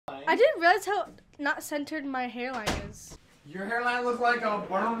I didn't realize how not centered my hairline is. Your hairline looks like a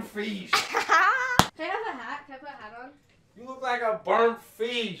burnt fish. Can I have a hat? Can I put a hat on? You look like a burnt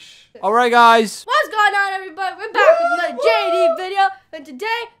fish. Alright guys. What's going on, everybody? We're back with another JD video. And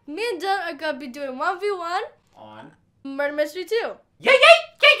today, me and Dylan are going to be doing 1v1 on Murder Mystery 2. Yay, yay, yay,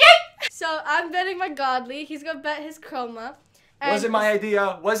 yay! So I'm betting my godly. He's going to bet his chroma. And Wasn't my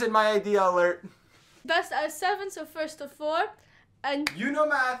idea. Wasn't my idea alert. Best out of 7, so first to 4. And you know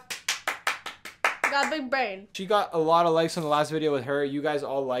math. got a big brain. She got a lot of likes on the last video with her. You guys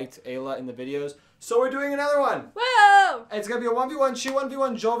all liked Ayla in the videos. So we're doing another one. Whoa! It's going to be a 1v1. She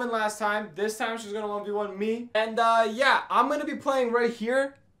 1v1 Joven last time. This time she's going to 1v1 me. And yeah, I'm going to be playing right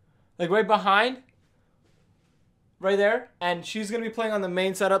here. Like right behind. Right there. And she's going to be playing on the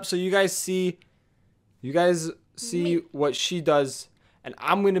main setup. So you guys see what she does. And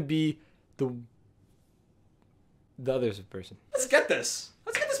I'm going to be the other person. Let's get this.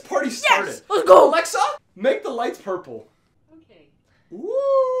 Let's get this party started. Yes! Let's go! Alexa, make the lights purple. Okay.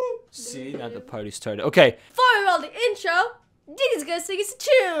 Ooh. See, now the party started. Okay. Before we roll the intro, Diddy's gonna sing us a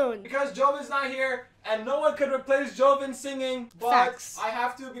tune. Because Joven's not here, and no one could replace Joven singing, but Facts. I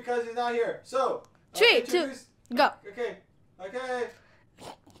have to because he's not here. So, 3, 2, go. Okay.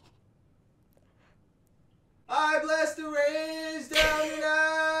 I bless the rains down in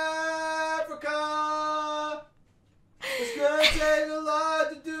Africa. It's gonna take a lot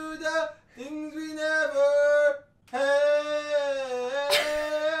to do the things we never had.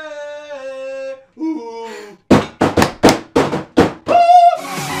 Ooh.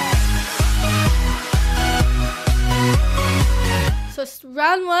 So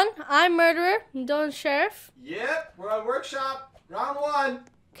round 1, I'm murderer, Dylan sheriff. Yep, we're on workshop. Round 1.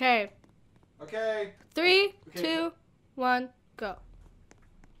 Okay. Okay. 3, Okay. 2, 1, go.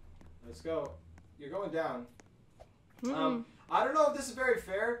 Let's go. You're going down. Mm. I don't know if this is very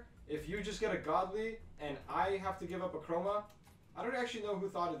fair. If you just get a godly and I have to give up a chroma. I don't actually know who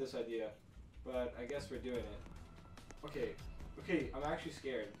thought of this idea, but I guess we're doing it. Okay, I'm actually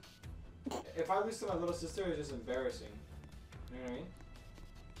scared. If I lose to my little sister, it's just embarrassing. You know what I mean?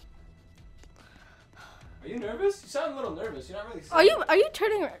 Are you nervous? You sound a little nervous. You're not really. Are you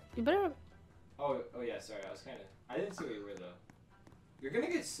turning around? You better. Oh yeah. Sorry, I didn't see where you were though. You're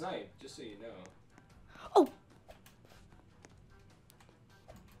gonna get sniped, just so you know. Oh.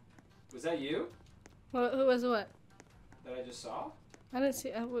 Was that you? Who was what? That I just saw? I didn't see.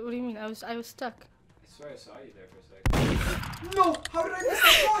 What do you mean? I was stuck. I swear I saw you there for a second. No! How did I miss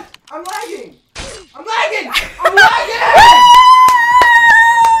that shot? I'm lagging! I'm lagging! I'm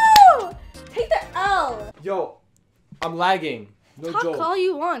lagging! Take the L. Yo, I'm lagging. No Talk joke. all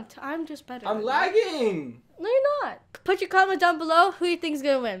you want. I'm just better. I'm lagging! No, you're not. Put your comment down below. Who you think's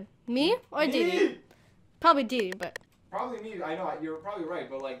gonna win? Me or Didi? Probably Didi, but. Probably me. I know you're probably right,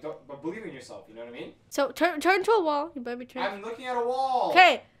 but like, but believe in yourself. You know what I mean? So turn to a wall. You better be turning. I'm looking at a wall.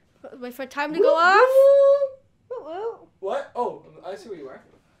 Okay. Wait for time to go off. What? Oh, I see where you are.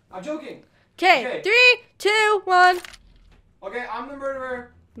 I'm joking. Okay. 3, 2, 1. Okay, I'm the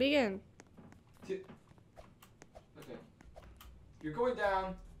murderer. Begin. Okay. You're going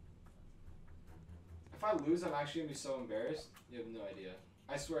down. If I lose, I'm actually gonna be so embarrassed. You have no idea.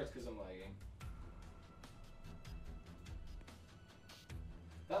 I swear it's because I'm lagging.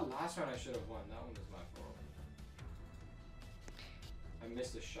 That last round I should have won. That one was my fault. I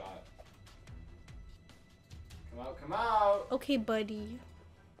missed a shot. Come out. Okay, buddy.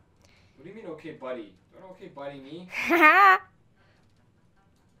 What do you mean, okay, buddy? Don't okay, buddy me. I'm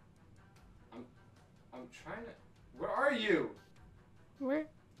trying to. Where are you? Where are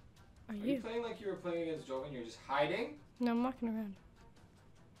Are you? you playing like you were playing against Joven? You're just hiding? No, I'm walking around.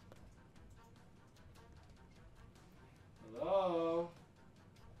 Hello?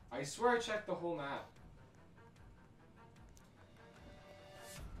 I swear I checked the whole map.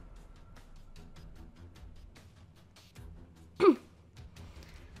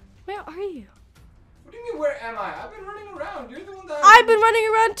 Where are you? What do you mean, where am I? I've been running around. You're the one that... I've been running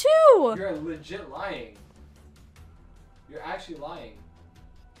around too. You're legit lying. You're actually lying.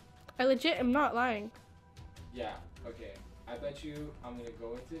 I legit am not lying. Yeah, okay. I bet you I'm gonna go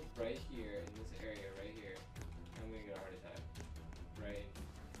with it right here, in this area, right here. I'm gonna get a heart attack. Right.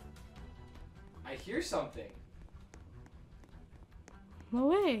 I hear something. No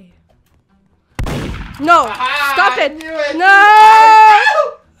way. No! Aha, Stop I it! knew it!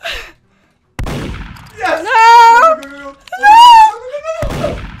 No! Yes! No! Go, go, go,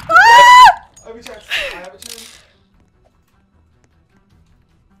 go. Ah! I have a chance. I have a chance.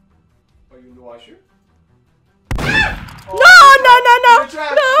 Are you in the washer? Oh, No! you're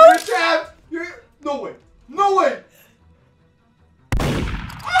trapped! No! You're trapped! No way! No way!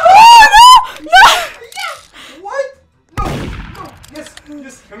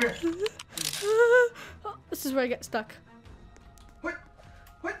 is where I get stuck. What?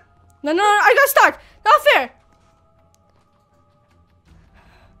 What? No, I got stuck. Not fair.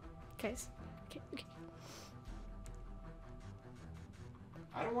 Guys. Okay.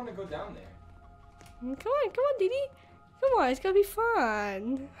 I don't want to go down there. Come on, Didi. Come on, it's gonna be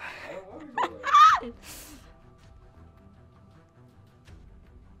fun. I don't want to go there.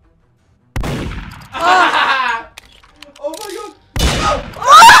 Oh my god!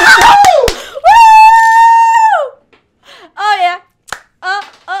 Oh yeah.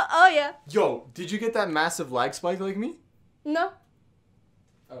 Oh yeah. Yo, did you get that massive lag spike like me? No.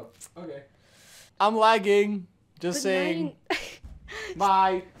 Oh, okay. I'm lagging. Just saying.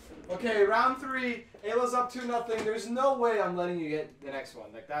 Bye. Okay, round 3. Ayla's up 2-0. There's no way I'm letting you get the next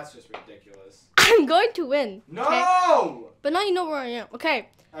one. Like, that's just ridiculous. I'm going to win. No! Okay? But now you know where I am. Okay.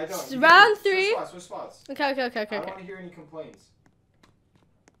 I don't. Round 3. Switch spots. Okay. I don't want to hear any complaints.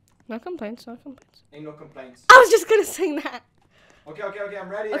 No complaints. Ain't no complaints. I was just gonna sing that. Okay, I'm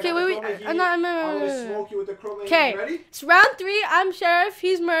ready. Okay, wait. I'm not. I'm gonna smoke you with the chroma. Okay. Ready? It's round 3. I'm sheriff.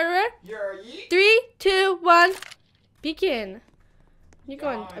 He's murderer. You're yeet. 3, 2, 1. Begin. You're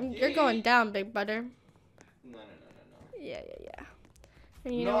going. God, You're going down, big brother. No. Yeah.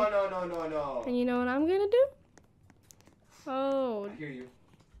 And you No. And you know what I'm gonna do? Oh. I hear you.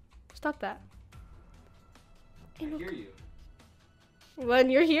 Stop that. I hear you. When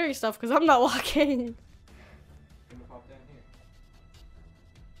you're hearing stuff, because I'm not walking. I'm gonna pop down here.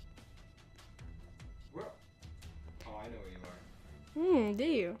 Where? Oh, I know where you are. Do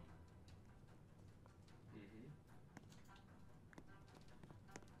you?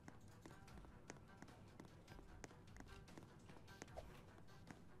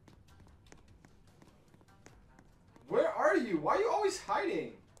 Where are you? Why are you always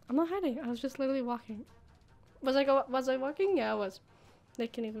hiding? I'm not hiding. I was just literally walking. Was I walking? Yeah, I was. They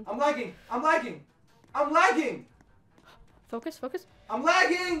can even. I'm lagging. Focus. I'm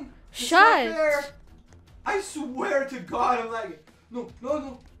lagging. It's Shut. not fair. I swear to God, I'm lagging. No.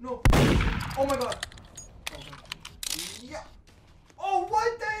 Oh my God. Yeah. Oh,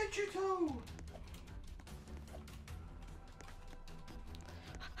 what the hit your toe?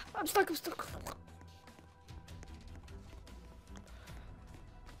 I'm stuck.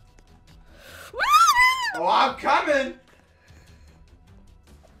 Oh, I'm coming.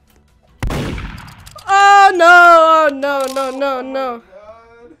 Oh no! No! Oh my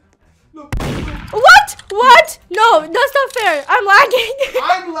God. No. What? No, that's not fair. I'm lagging.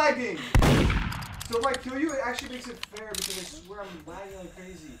 I'm lagging. So if I kill you, it actually makes it fair because I swear I'm lagging like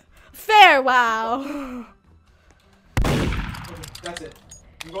crazy. Fair. Wow. Okay, that's it.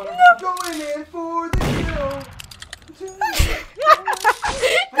 I'm going in for the kill.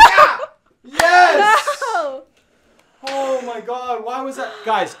 Yeah! Yes! No. Oh my God, why was that?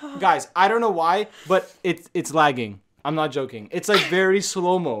 Guys, I don't know why, but it's lagging. I'm not joking. It's like very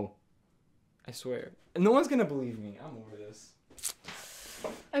slow-mo. I swear. And no one's gonna believe me. I'm over this.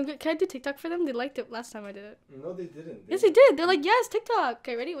 Can I do TikTok for them? They liked it last time I did it. No, they didn't. Yes, they did. They're like, yes, TikTok.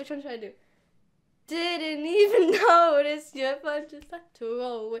 Okay, ready? Which one should I do? Didn't even notice your punch is like to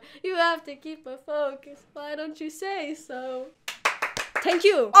roll away. You have to keep a focus. Why don't you say so? Thank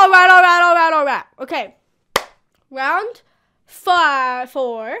you. All right. Okay. Round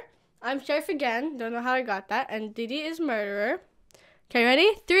 4. I'm sheriff again. Don't know how I got that. And Didi is murderer. Okay,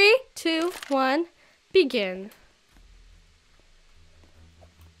 ready? 3, 2, 1, begin.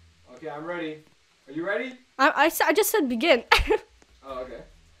 Okay, I'm ready. Are you ready? I just said begin. Oh, okay.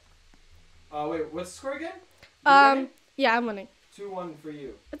 Wait, what's the score again? You yeah, I'm winning. 2-1 for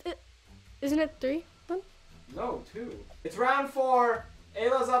you. Isn't it 3-1? No, 2. It's round 4.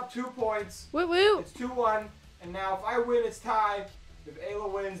 Ayla's up 2 points. Woo. It's 2-1. And now if I win, it's tie. If Ayla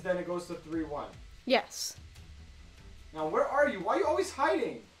wins, then it goes to 3-1. Yes. Now, where are you? Why are you always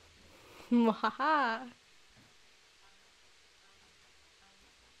hiding? Mwahaha.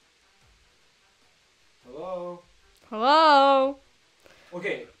 Hello.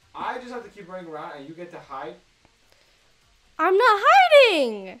 Okay, I just have to keep running around and you get to hide. I'm not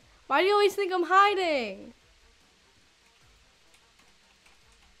hiding. Why do you always think I'm hiding?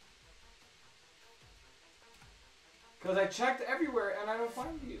 Because I checked everywhere and I don't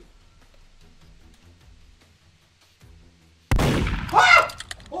find you. Ah!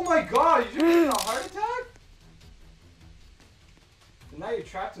 Oh my God, you just had a heart attack? And now you're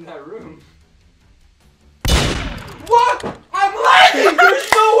trapped in that room. What? I'm lagging!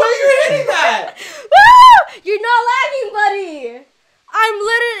 There's no way you're hitting that! Woo! You're not lagging, buddy. I'm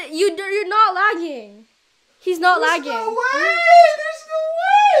literally, you're not lagging. He's not lagging. There's no way! There's no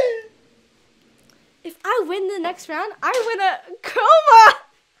way! If I win the next round, I win a CHROMA.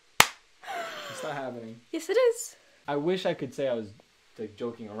 That's not happening. Yes, it is. I wish I could say I was like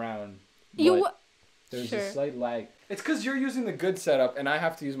joking around. You. There's Sure. a slight lag. It's because you're using the good setup, and I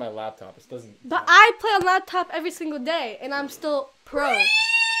have to use my laptop. It doesn't. But I play on laptop every single day, and I'm still pro.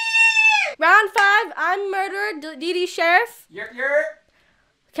 Round 5. I'm murderer. Dee sheriff. You're.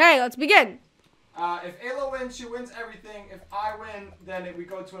 Okay, let's begin. If Ayla wins, she wins everything. If I win, then we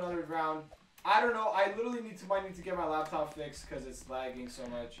go to another round. I don't know. I literally might need to get my laptop fixed because it's lagging so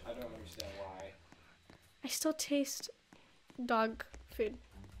much. I don't understand why. I still taste dog food.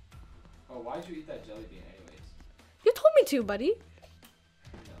 Oh, why'd you eat that jelly bean anyways? You told me to, buddy.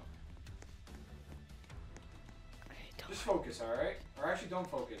 No. I don't. Just focus, alright? Or actually don't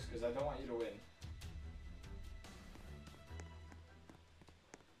focus, because I don't want you to win.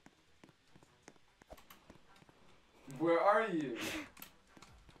 Where are you?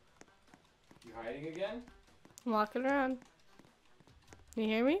 You hiding again? I'm walking around. You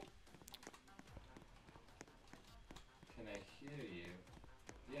hear me? Can I hear you?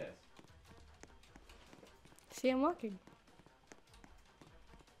 Yes. See, I'm walking.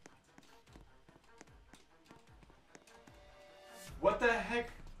 What the heck?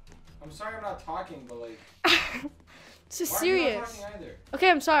 I'm sorry I'm not talking, but like... It's just why serious. are you not talking either? Okay,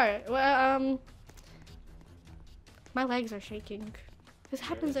 I'm sorry. Well, my legs are shaking. This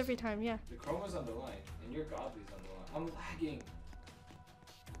happens every time, yeah. The chroma's on the line, and your godly's on the line. I'm lagging.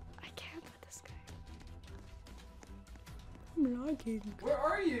 I can't with this guy. I'm lagging. Where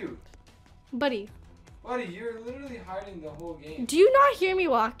are you? Buddy, Buddy, you're literally hiding the whole game. do you not hear me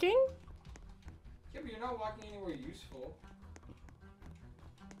walking? Yeah, but you're not walking anywhere useful.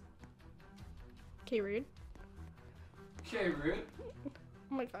 Okay, rude. Okay, rude. Oh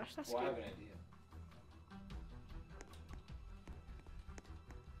my gosh, that's Well, I good. have an idea.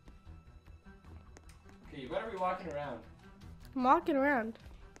 Okay, you better be walking around. I'm walking around.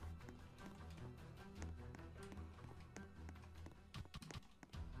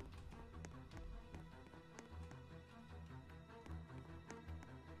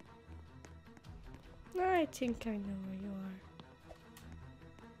 I think I know where you are.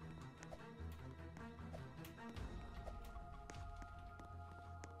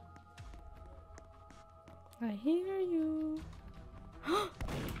 I hear you.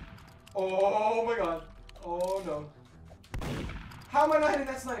 Oh my god. Oh no. How am I not hitting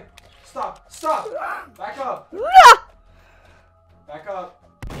that snipe? Stop. Stop. Back up. Back up.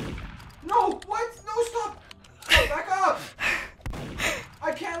 No. What? No, stop. Back up.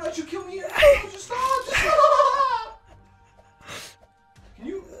 I can't let you kill me. No, just stop. Just stop. Can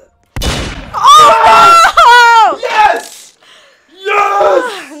you? Oh! Yes!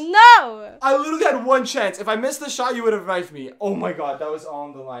 Yes! No! I literally had one chance. If I missed the shot, you would have revived me. Oh my god, that was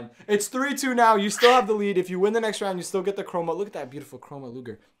on the line. It's 3-2 now. You still have the lead. If you win the next round, you still get the chroma. Look at that beautiful chroma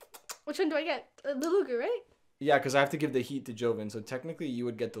Luger. Which one do I get? The Luger, right? Yeah, because I have to give the heat to Joven, so technically you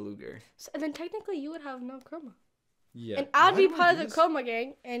would get the Luger. So, and then technically you would have no chroma. Yeah. And I'd Why be do I part of do the this? chroma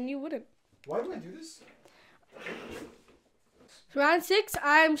gang, and you wouldn't. Why do I do this? Round 6,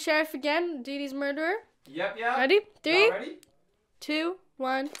 I'm sheriff again. Didi's murderer. Yep, yeah. Ready? 3, Ready? 2,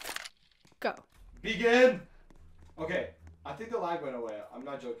 1, go. Begin! Okay, I think the lag went away. I'm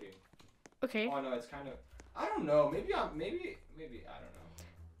not joking. Okay. Oh no, it's kind of... I don't know. Maybe I don't know.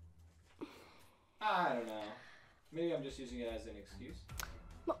 I don't know. Maybe I'm just using it as an excuse.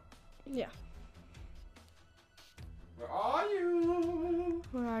 Yeah. Where are you?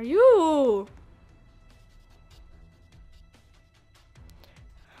 Where are you?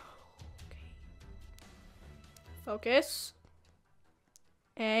 Okay. Focus.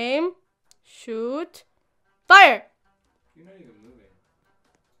 Aim. Shoot. Fire! You're not even moving.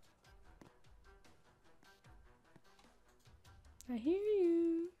 I hear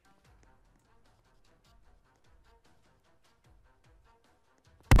you.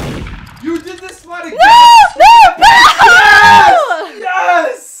 You did this one again! No!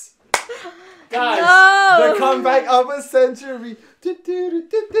 Yes! Guys, No! the comeback of a century. Sit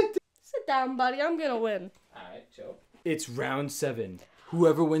down, buddy. I'm gonna win. Alright, chill. It's round 7.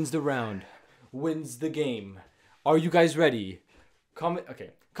 Whoever wins the round wins the game. Are you guys ready? Comment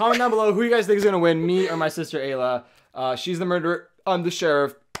down below who you guys think is gonna win, me or my sister Ayla. She's the murderer. I'm the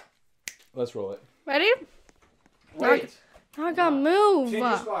sheriff. Let's roll it. Ready? Wait. Now I gotta move. Change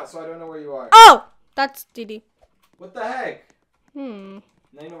your spot so I don't know where you are. Oh! That's Didi. What the heck? Hmm.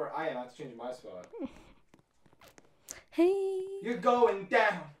 Now you know where I am. I have to change my spot. Hey. You're going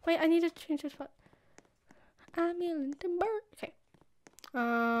down. Wait, I need to change the spot. I'm in timber. Okay.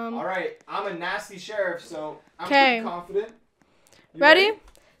 All right. I'm a nasty sheriff, so I'm Okay. pretty confident. You Ready?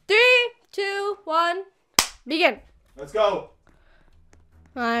 3, 2, 1. Begin. Let's go.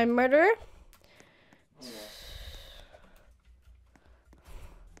 I'm murderer. I don't know.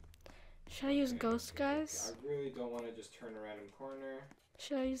 Should I use ghost guys? I really don't want to just turn a random corner.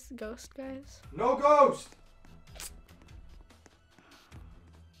 Should I use the ghost guys? No ghost!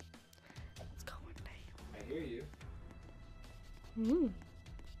 Let's go one day. I hear you.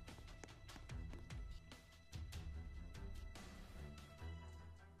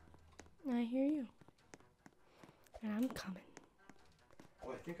 I hear you. And I'm coming.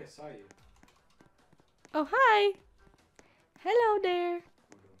 Oh, I think I saw you. Oh, hi. Hello there.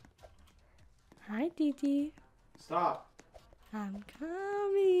 Hi, Titi. Stop. I'm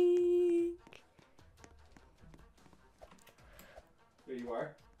coming. There you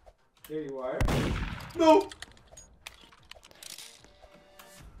are. There you are. No!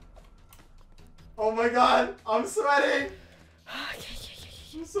 Oh my god! I'm sweating!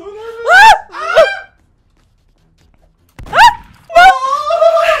 I'm so nervous! No!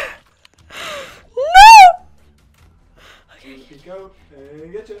 Okay. Here we go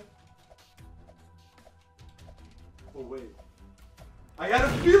and get you. Oh wait. I had a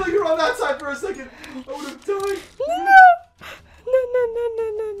feeling you're on that side for a second. I would have died. No!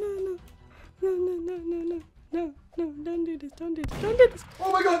 No, don't do this, don't do this, don't do this.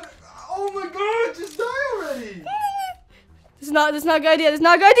 Oh my god! Oh my god! Just die already! This is not a good idea, this is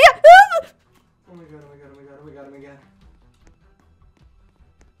not a good idea! Oh my god, oh my god, oh my god, oh my god, oh my god.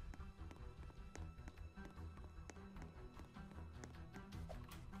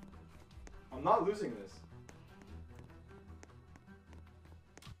 I'm not losing this.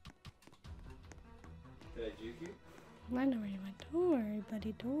 Did I juke you? I know where you went. Don't worry,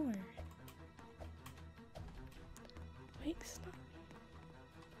 buddy, don't worry. Wait, stop.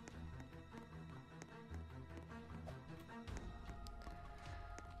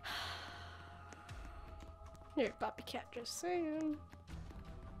 You're a copycat, just saying.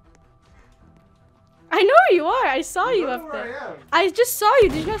 I know where you are. I saw you don't up know where there. I am. I just saw you.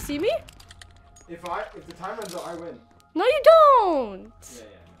 Did you not see me? If the time runs out, I win. No, you don't. Yeah,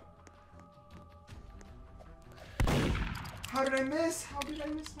 no. How did I miss? How did I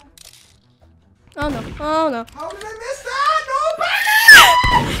miss that? Oh no. Oh no. How did I miss that?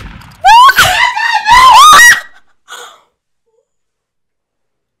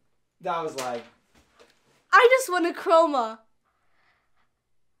 No, that was like. I just won a chroma.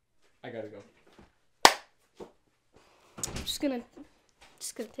 I gotta go. I'm just gonna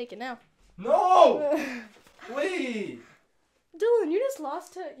take it now. No! Please! Dylan, you just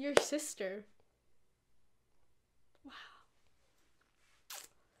lost to your sister. Wow.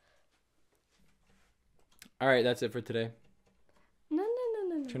 Alright, that's it for today. No.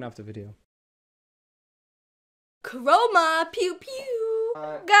 Turn off the video. Chroma, pew pew.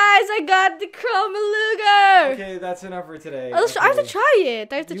 Guys, I got the Chroma Luger. Okay, that's enough for today. I have to try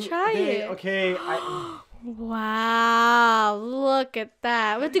it. I have to try it. Okay, Wow, look at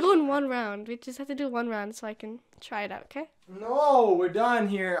that. We have to go in one round. We just have to do one round so I can try it out, okay? No, we're done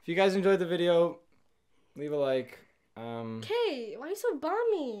here. If you guys enjoyed the video, leave a like. Okay, why are you so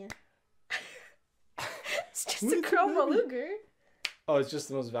balmy? It's just a Chroma Luger. Oh, it's just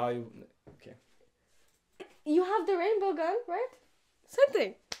the most valuable. Okay. You have the rainbow gun, right? Same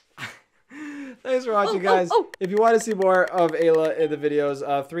thing. Thanks for watching, guys. If you want to see more of Ayla in the videos,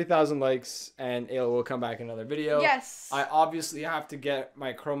 3,000 likes and Ayla will come back in another video. Yes. I obviously have to get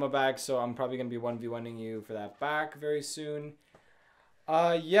my chroma back, so I'm probably going to be 1v1ing you for that back very soon.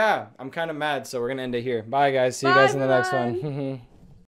 Yeah, I'm kind of mad, so we're going to end it here. Bye, guys. See you guys in the next one.